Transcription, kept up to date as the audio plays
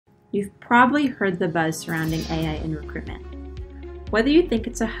You've probably heard the buzz surrounding AI in recruitment. Whether you think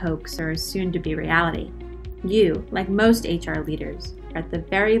it's a hoax or a soon-to-be reality, you, like most HR leaders, are at the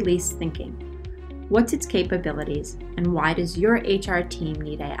very least thinking, what's its capabilities and why does your HR team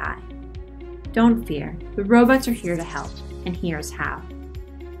need AI? Don't fear, the robots are here to help, and here's how.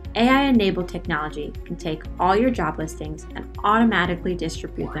 AI-enabled technology can take all your job listings and automatically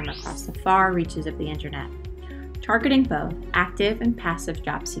distribute them across the far reaches of the internet, targeting both active and passive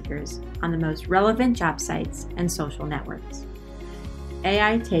job seekers on the most relevant job sites and social networks.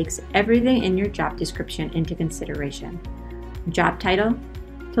 AI takes everything in your job description into consideration, from job title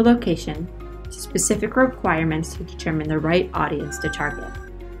to location to specific requirements to determine the right audience to target,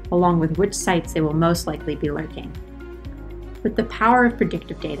 along with which sites they will most likely be lurking. With the power of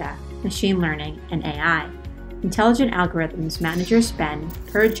predictive data, machine learning, and AI, intelligent algorithms manage your spend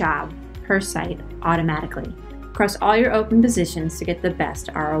per job, per site automatically across all your open positions to get the best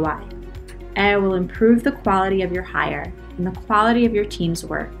ROI. AI will improve the quality of your hire and the quality of your team's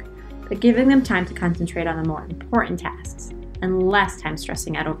work by giving them time to concentrate on the more important tasks and less time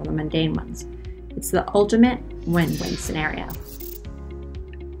stressing out over the mundane ones. It's the ultimate win-win scenario.